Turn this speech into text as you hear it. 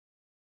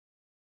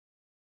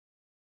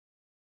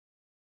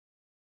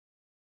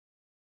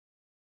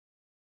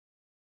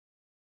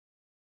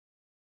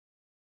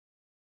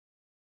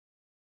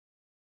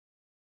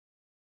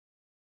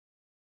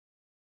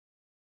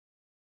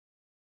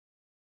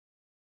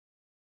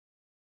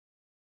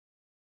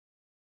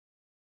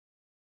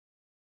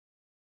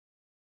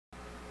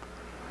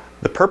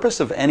The purpose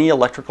of any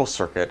electrical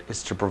circuit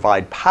is to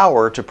provide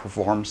power to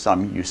perform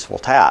some useful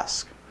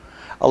task.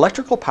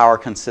 Electrical power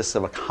consists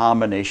of a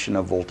combination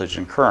of voltage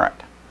and current.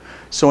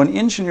 So an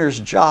engineer's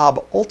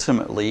job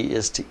ultimately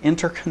is to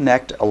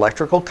interconnect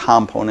electrical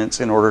components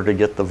in order to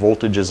get the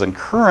voltages and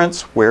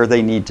currents where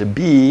they need to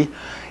be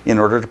in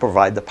order to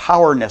provide the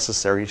power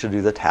necessary to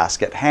do the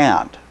task at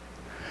hand.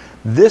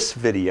 This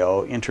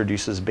video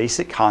introduces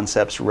basic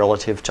concepts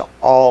relative to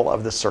all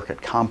of the circuit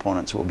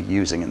components we'll be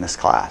using in this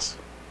class.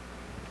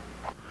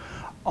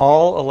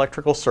 All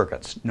electrical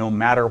circuits, no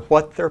matter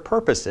what their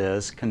purpose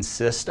is,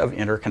 consist of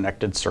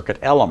interconnected circuit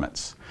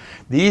elements.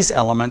 These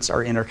elements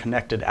are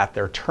interconnected at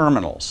their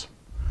terminals.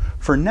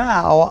 For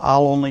now,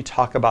 I'll only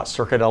talk about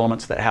circuit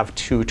elements that have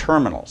two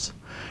terminals.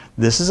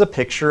 This is a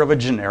picture of a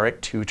generic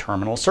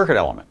two-terminal circuit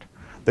element.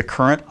 The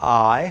current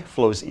I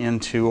flows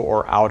into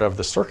or out of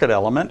the circuit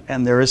element,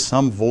 and there is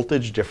some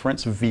voltage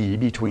difference V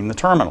between the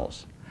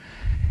terminals.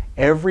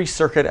 Every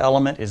circuit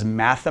element is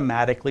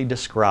mathematically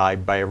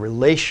described by a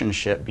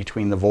relationship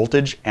between the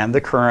voltage and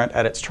the current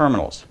at its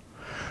terminals.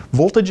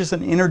 Voltage is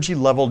an energy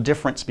level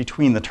difference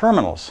between the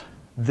terminals.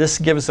 This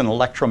gives an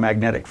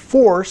electromagnetic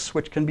force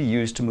which can be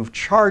used to move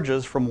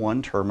charges from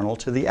one terminal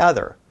to the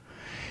other.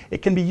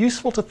 It can be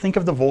useful to think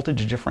of the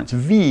voltage difference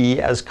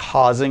V as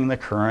causing the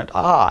current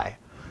I.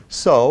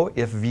 So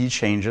if V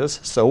changes,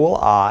 so will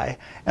I,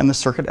 and the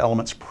circuit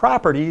element's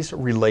properties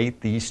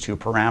relate these two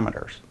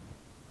parameters.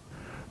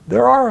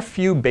 There are a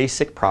few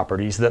basic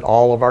properties that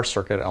all of our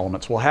circuit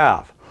elements will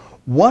have.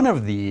 One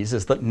of these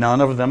is that none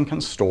of them can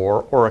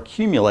store or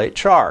accumulate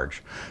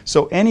charge.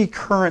 So any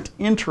current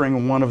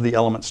entering one of the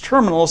element's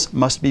terminals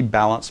must be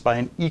balanced by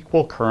an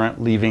equal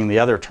current leaving the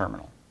other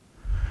terminal.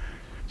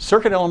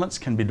 Circuit elements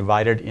can be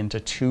divided into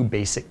two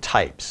basic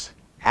types: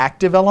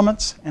 active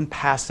elements and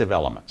passive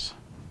elements.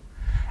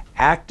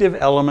 Active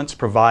elements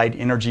provide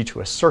energy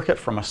to a circuit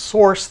from a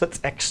source that's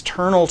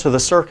external to the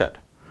circuit.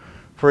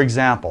 For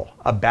example,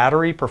 a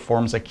battery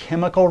performs a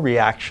chemical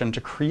reaction to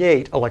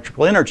create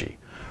electrical energy.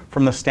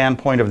 From the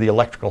standpoint of the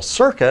electrical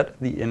circuit,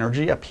 the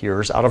energy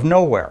appears out of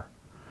nowhere.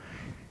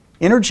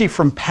 Energy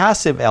from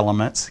passive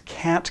elements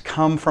can't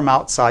come from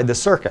outside the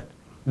circuit.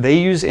 They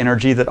use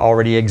energy that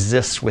already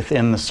exists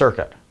within the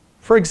circuit.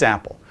 For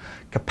example,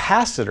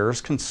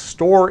 capacitors can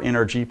store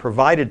energy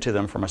provided to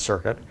them from a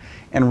circuit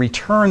and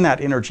return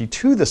that energy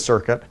to the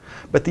circuit,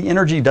 but the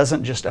energy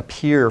doesn't just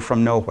appear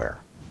from nowhere.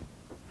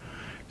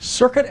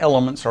 Circuit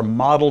elements are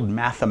modeled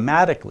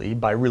mathematically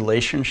by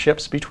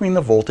relationships between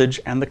the voltage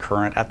and the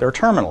current at their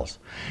terminals.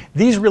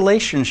 These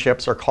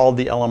relationships are called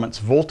the element's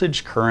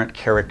voltage-current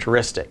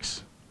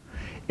characteristics.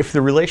 If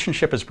the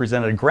relationship is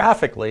presented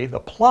graphically, the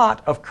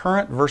plot of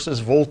current versus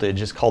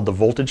voltage is called the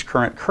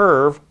voltage-current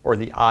curve, or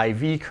the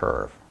IV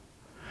curve.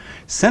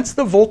 Since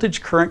the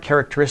voltage-current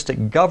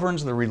characteristic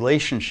governs the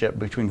relationship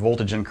between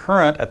voltage and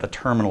current at the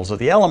terminals of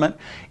the element,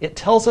 it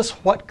tells us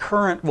what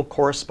current will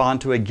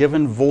correspond to a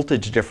given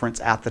voltage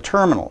difference at the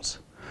terminals.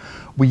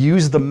 We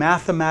use the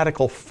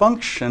mathematical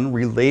function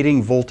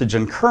relating voltage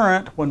and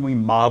current when we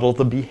model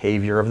the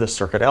behavior of the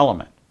circuit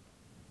element.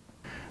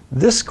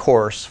 This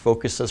course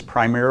focuses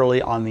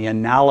primarily on the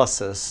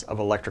analysis of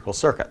electrical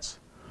circuits.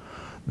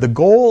 The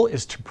goal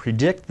is to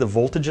predict the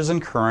voltages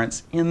and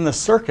currents in the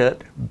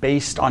circuit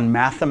based on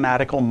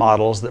mathematical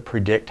models that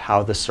predict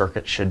how the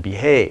circuit should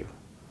behave.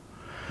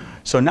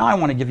 So now I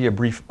want to give you a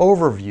brief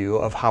overview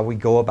of how we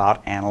go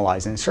about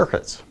analyzing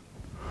circuits.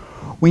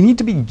 We need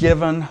to be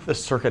given the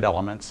circuit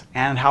elements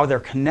and how they're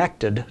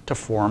connected to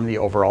form the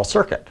overall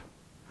circuit.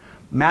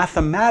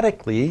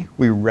 Mathematically,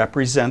 we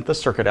represent the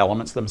circuit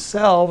elements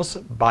themselves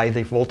by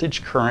the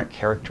voltage-current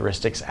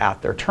characteristics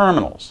at their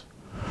terminals.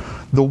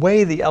 The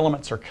way the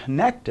elements are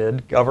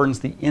connected governs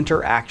the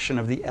interaction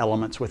of the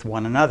elements with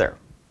one another.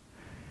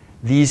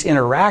 These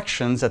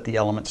interactions at the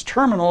element's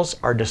terminals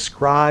are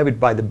described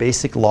by the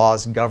basic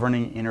laws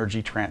governing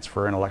energy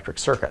transfer in electric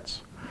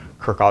circuits: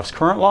 Kirchhoff's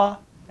current law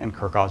and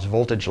Kirchhoff's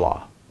voltage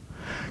law.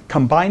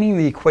 Combining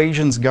the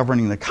equations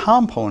governing the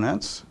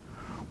components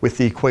with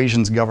the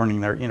equations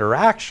governing their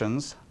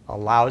interactions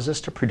allows us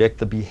to predict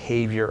the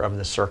behavior of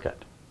the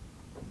circuit.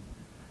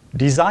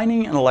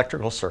 Designing an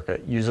electrical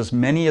circuit uses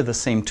many of the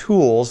same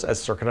tools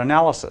as circuit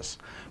analysis,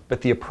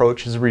 but the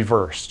approach is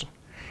reversed.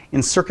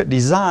 In circuit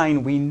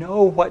design, we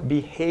know what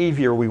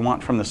behavior we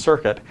want from the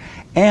circuit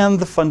and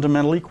the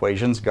fundamental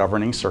equations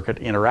governing circuit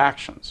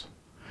interactions.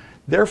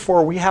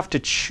 Therefore, we have to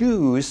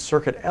choose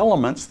circuit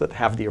elements that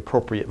have the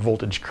appropriate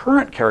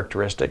voltage-current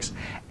characteristics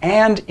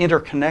and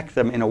interconnect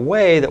them in a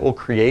way that will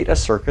create a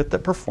circuit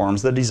that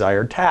performs the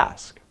desired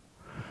task.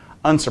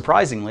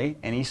 Unsurprisingly,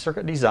 any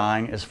circuit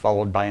design is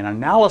followed by an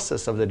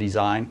analysis of the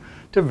design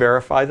to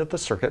verify that the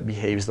circuit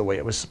behaves the way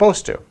it was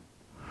supposed to.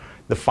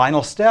 The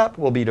final step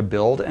will be to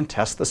build and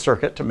test the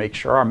circuit to make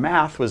sure our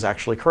math was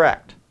actually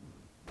correct.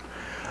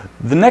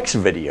 The next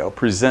video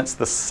presents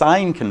the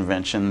sign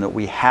convention that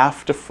we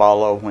have to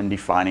follow when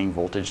defining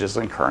voltages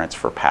and currents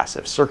for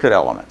passive circuit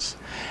elements.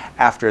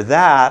 After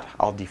that,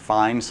 I'll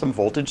define some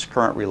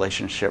voltage-current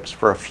relationships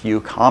for a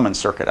few common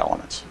circuit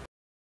elements.